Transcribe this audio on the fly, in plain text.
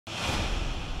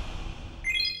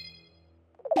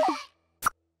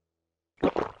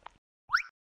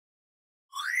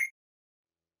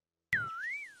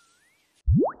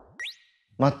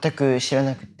全く知ら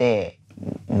なくて、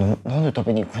なんで食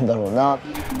べに行くんだろうな。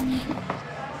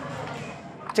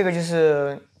这个就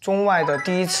是中外的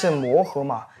第一次磨合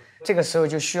嘛，这个时候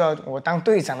就需要我当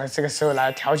队长的这个时候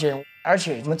来调节。而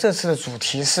且我们这次的主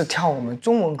题是跳我们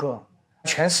中文歌，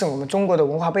诠释我们中国的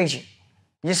文化背景。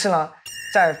于是呢，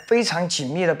在非常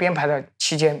紧密的编排的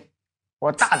期间，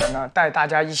我大胆的带大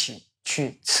家一起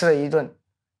去吃了一顿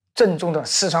正宗的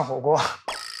四川火锅。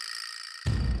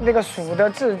那个蜀的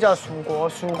字叫蜀国，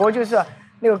蜀国就是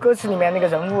那个歌词里面那个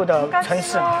人物的城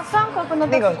市。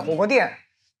那个火锅店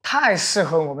太适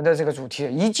合我们的这个主题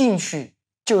了，一进去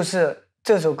就是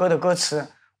这首歌的歌词，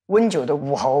温酒的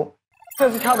武侯。这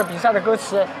次跳的比赛的歌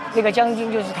词，那个将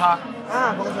军就是他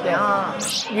啊，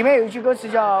里面有一句歌词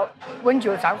叫“温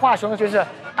酒斩华雄”，就是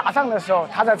打仗的时候，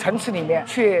他在城池里面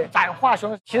去斩华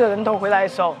雄，骑着人头回来的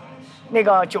时候，那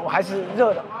个酒还是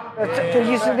热的。这就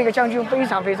意思那个将军非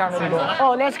常非常的那个。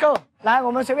哦 ，Let's go， 来，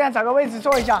我们随便找个位置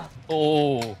坐一下。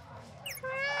哦。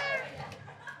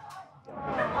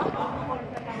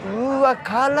哇，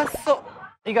卡拉索，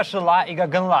一个是辣，一个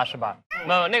更辣是吧？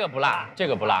没有，那个不辣，这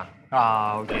个不辣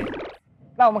啊。OK，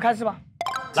 那我们开始吧。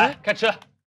来，开吃。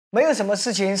没有什么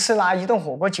事情是拿一顿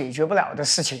火锅解决不了的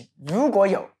事情，如果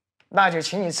有，那就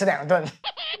请你吃2顿。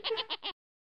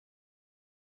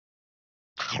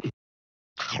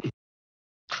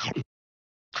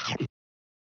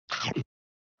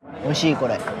美味しいこ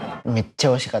れ。めっちゃ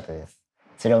美味しかったです。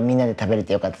それをみんなで食べれ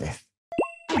てよかったです。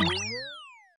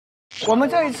我们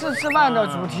这一次吃饭的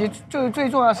主题最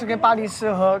重要是跟巴黎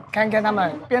斯和看看他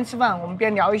们边吃饭，我们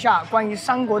边聊一下关于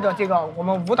三国的这个我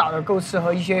们舞蹈的构思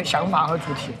和一些想法和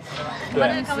主题。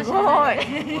对，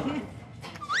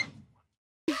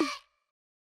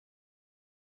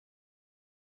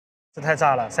这太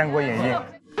炸了，《三国演义》。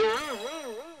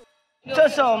这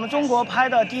是我们中国拍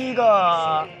的第一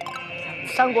个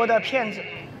三国的片子。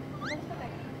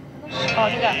哦，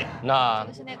这个。那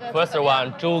first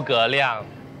one 诸葛亮。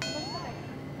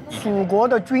蜀国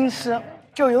的军师，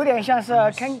就有点像是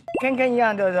Ken 一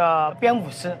样的编舞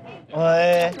师。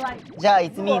じゃあい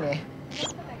つみね。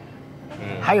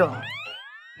还有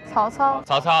曹操。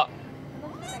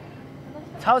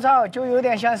曹操就有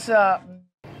点像是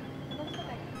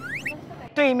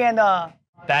对面的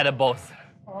Bad Boss，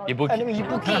 一部 K， 一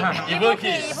部 K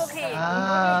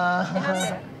啊，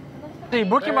是一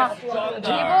部 K 吗？一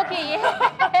部 K。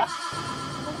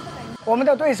我们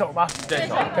的对手吧。对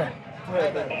手。对。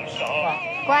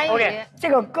关羽。OK， 这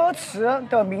个歌词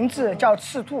的名字叫《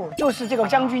赤兔》，就是这个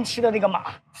将军骑的那个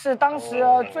马，是当时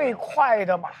最快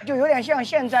的马，就有点像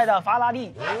现在的法拉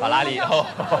利。哦。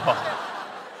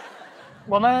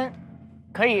我们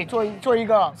可以做一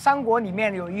个三国里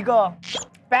面有一个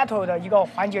battle 的一个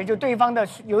环节，就对方的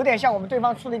有点像我们对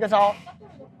方出了一个招，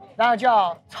然后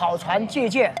叫草船借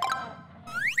箭。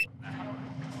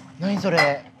何そ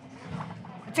れ？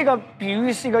这个比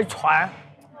喻是一个船。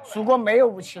蜀国没有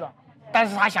武器了，但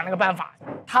是他想了个办法。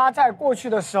他在过去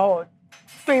的时候，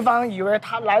对方以为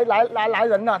他来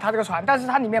人了，他这个船，但是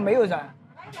他里面没有人，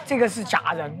这个是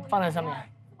假人放在上面。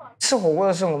吃火锅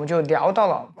的时候，我们就聊到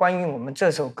了关于我们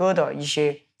这首歌的一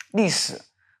些历史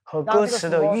和歌词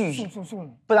的寓意，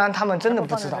不然他们真的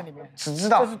不知道，只知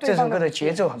道这首歌的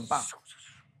节奏很棒。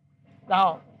然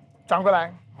后转过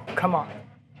来 ，Come on，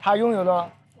 他拥有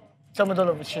了这么多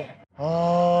的武器。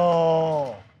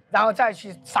哦。然后再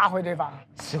去杀回对方。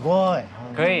すごい。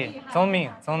可以，聪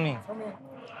明。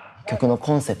曲の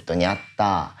コンセプトに合っ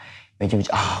ためちゃめ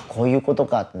ちゃこういうこと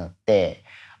かってなって、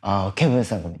ケブン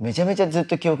さんがめちゃめちゃずっ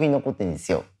と記憶に残ってるんです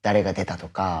よ。誰が出たと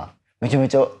か、めちゃめ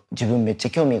ちゃ自分めっちゃ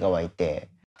興味が湧いて、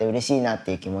で嬉しいなっ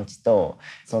ていう気持ちと、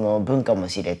その文化も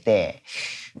知れて、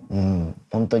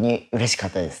本当に嬉しかっ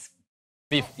たです。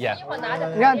Beef， yeah。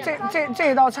你看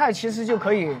这一道菜其实就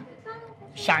可以。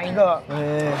想一个，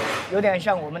有点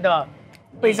像我们的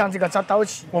背上这个刀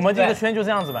旗。我们这个圈就这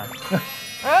样子吧。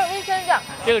一圈这样。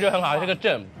这个就很好，这个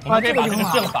阵，我们可以把这个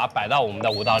阵法摆到我们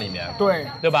的舞蹈里面。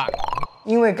对吧？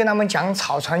因为跟他们讲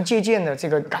草船借箭的这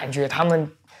个感觉，他们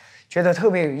觉得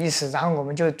特别有意思。然后我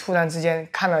们就突然之间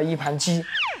看了一盘鸡，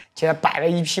接着摆了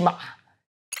一匹马。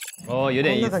哦，有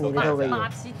点意思。马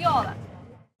皮掉了。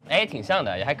哎，挺像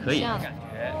的，也还可以感觉。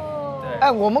对。哎，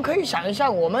我们可以想一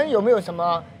下，我们有没有什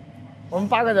么？我们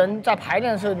8个人在排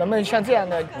练的时候，能不能像这样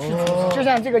的去组织，就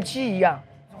像这个鸡一样？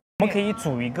我们可以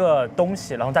组一个东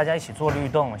西，然后大家一起做律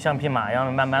动，像匹马一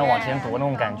样慢慢往前踱那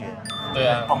种感觉。对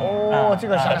啊。哦，这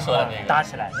个想说的那个搭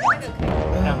起来，这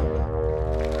样。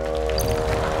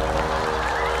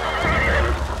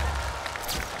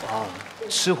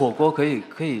吃火锅可以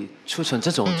出成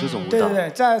这种舞蹈。对，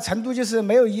在成都就是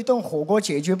没有一顿火锅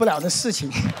解决不了的事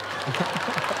情。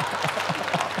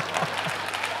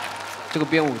这个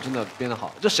编舞真的编得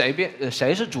好。这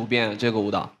谁是主编这个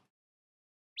舞蹈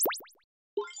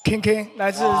 ？King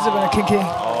来自日本的 King。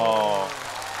哦。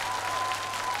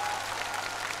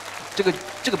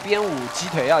这个编舞鸡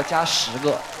腿要加10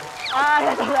个。あり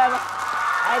がとうございます。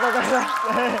ありがとうござい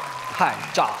ます。太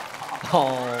炸了！哦。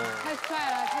太帅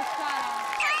了，太帅了！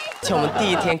而且我们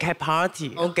第一天开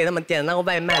party， 我给他们点了那个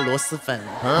外卖螺蛳粉。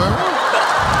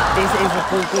This is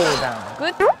good.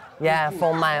 Good. Yeah,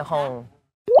 from my home.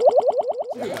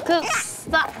 くっ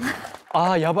さ。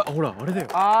あーやばいほらあれだよ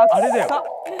あれだよ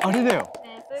あれだよ。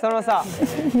そのさ，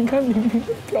你看你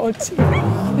表情，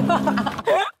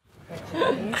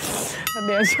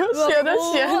脸上写的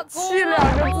嫌弃2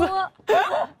个字。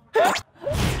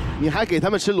你还给他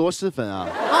们吃螺蛳粉啊？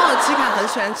哦，七卡很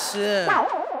喜欢吃，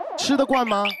吃得惯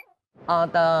吗？好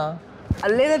的 ，a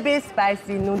little bit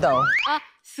spicy noodle。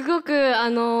すごくヌ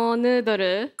ード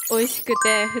ル美味しく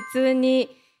て普通に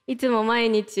いつも毎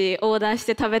日オーダーし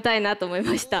て食べたいなと思い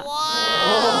ました。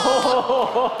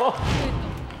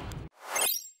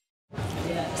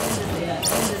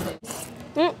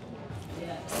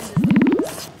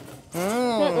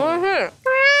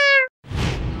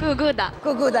good 的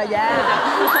good 的耶！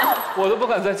我都不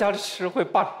敢在家里吃，会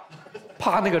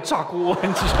怕那个炸锅，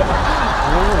你知道吗？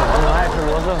我们爱吃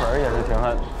螺蛳粉也是挺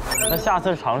狠。那下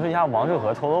次尝试一下王致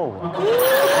和臭豆腐。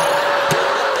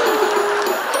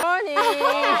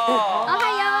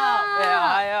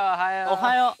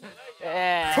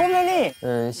聪明力。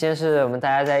先是我们大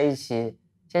家在一起，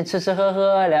先吃吃喝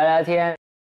喝，聊聊天。い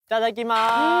ただき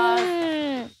ます。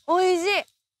美味しい，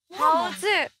好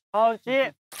吃。好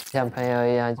吃。像朋友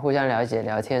一样互相了解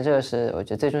聊天，这个是我觉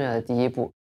得最重要的第一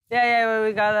步。Yeah,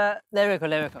 we got a lyrical.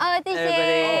 谢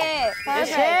谢。谢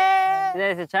谢。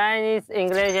This is Chinese,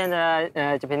 English and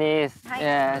Japanese.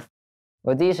 Yes.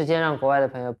 我第一时间让国外的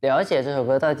朋友了解这首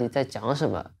歌到底在讲什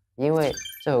么，因为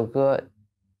这首歌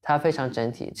它非常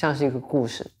整体，像是一个故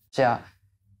事，是要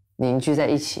凝聚在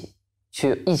一起，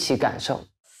去一起感受。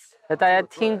那大家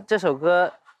听这首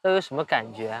歌都有什么感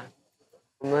觉啊？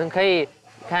我们可以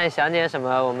看想点什么，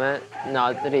我们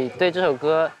脑子里对这首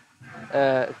歌，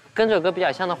跟这首歌比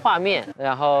较像的画面，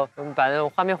然后我们把那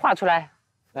种画面画出来。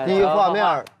第一个画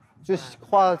面就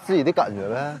画自己的感觉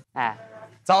呗。哎，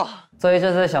走。作为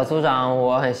这次的小组长，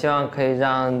我很希望可以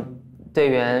让队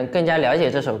员更加了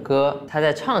解这首歌，他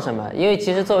在唱什么。因为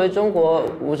其实作为中国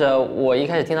舞者，我一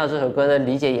开始听到这首歌的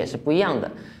理解也是不一样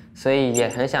的，所以也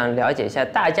很想了解一下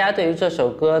大家对于这首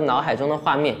歌脑海中的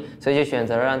画面，所以就选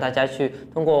择了让大家去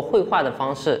通过绘画的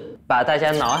方式，把大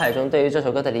家脑海中对于这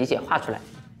首歌的理解画出来。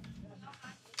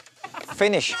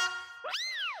Finish。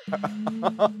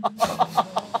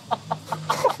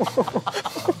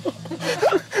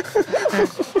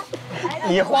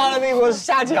你画的那个是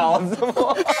下饺子吗？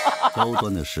高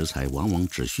端的食材往往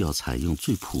只需要采用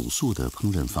最朴素的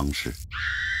烹饪方式。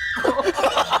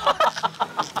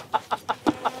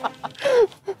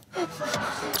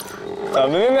怎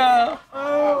么的呢？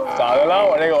咋的了？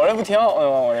我这不挺好的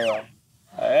吗？我这个，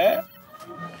哎。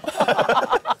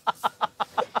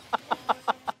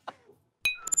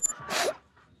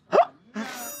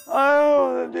哎呦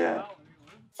我的天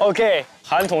 ！OK，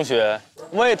 韩同学，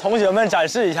为同学们展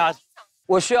示一下。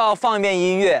我需要放一遍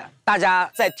音乐，大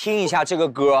家再听一下这个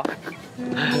歌。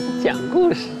讲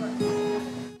故事。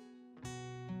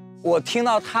我听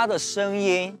到他的声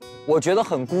音，我觉得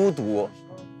很孤独。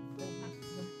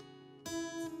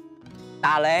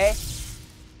打雷。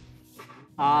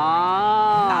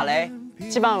打雷。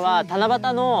一番は七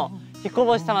夕の彦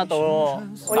星様と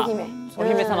織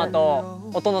姫様と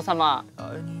お殿様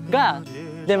が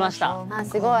出ました。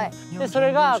すごい。でそ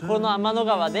れがこの天の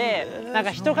川でなん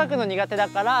か人描くの苦手だ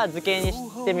から図形に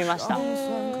してみました。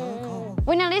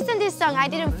When I listen to this song, I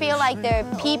didn't feel like they're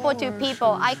people to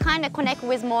people. I kind of connect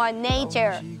with more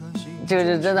nature. 这个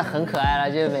就真的很可爱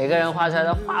了，就是每个人画出来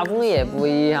的画风也不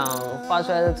一样，画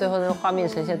出来的最后的画面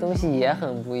呈现的东西也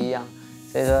很不一样。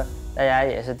所以说，大家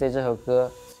也是对这首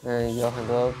歌，有很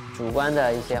多主观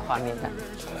的一些画面感。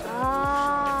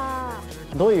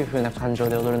どういう風な感情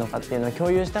で踊るのかっていうのを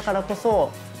共有したからこそ、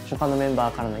他のメン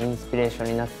バーからのインスピレーション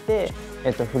になって、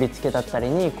振り付けだったり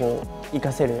にこう活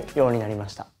かせるようになりま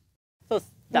した。そうで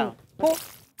す。じゃあ、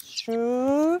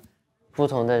不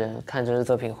同的人看这支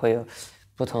作品会有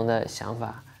不同的想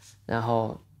法，然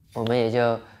后我们也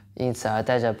就因此而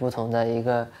带着不同的一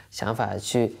个想法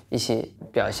去一起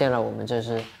表现了我们这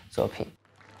支作品。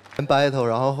battle，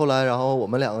 然后后来我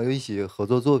们两个又一起合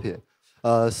作作品。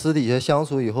私底下相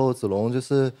处以后，子龙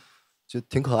就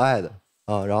挺可爱的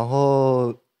啊。然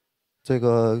后这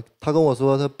个他跟我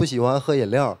说他不喜欢喝饮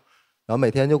料，然后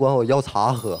每天就管我要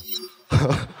茶喝。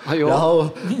哎呦，然后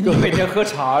你每天喝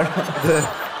茶是吧？对。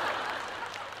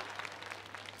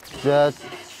that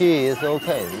tea is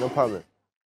okay, no problem.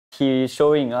 He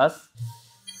showing us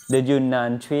the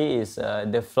Yunnan tree is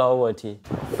the flower tea.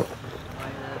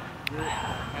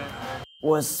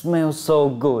 What smells so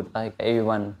good, like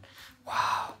everyone,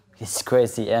 wow, it's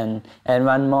crazy. And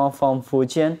one more from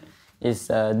Fujian is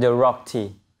the rock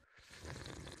tea.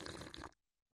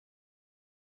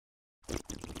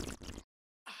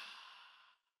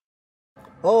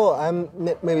 Oh,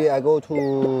 maybe I go to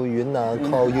Yunnan,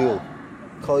 call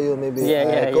you maybe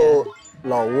Yeah, go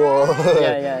Lao Wo.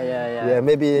 Yeah.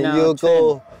 Maybe No, you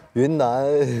go 云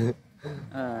南。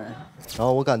然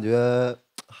后我感觉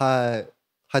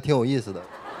还挺有意思的。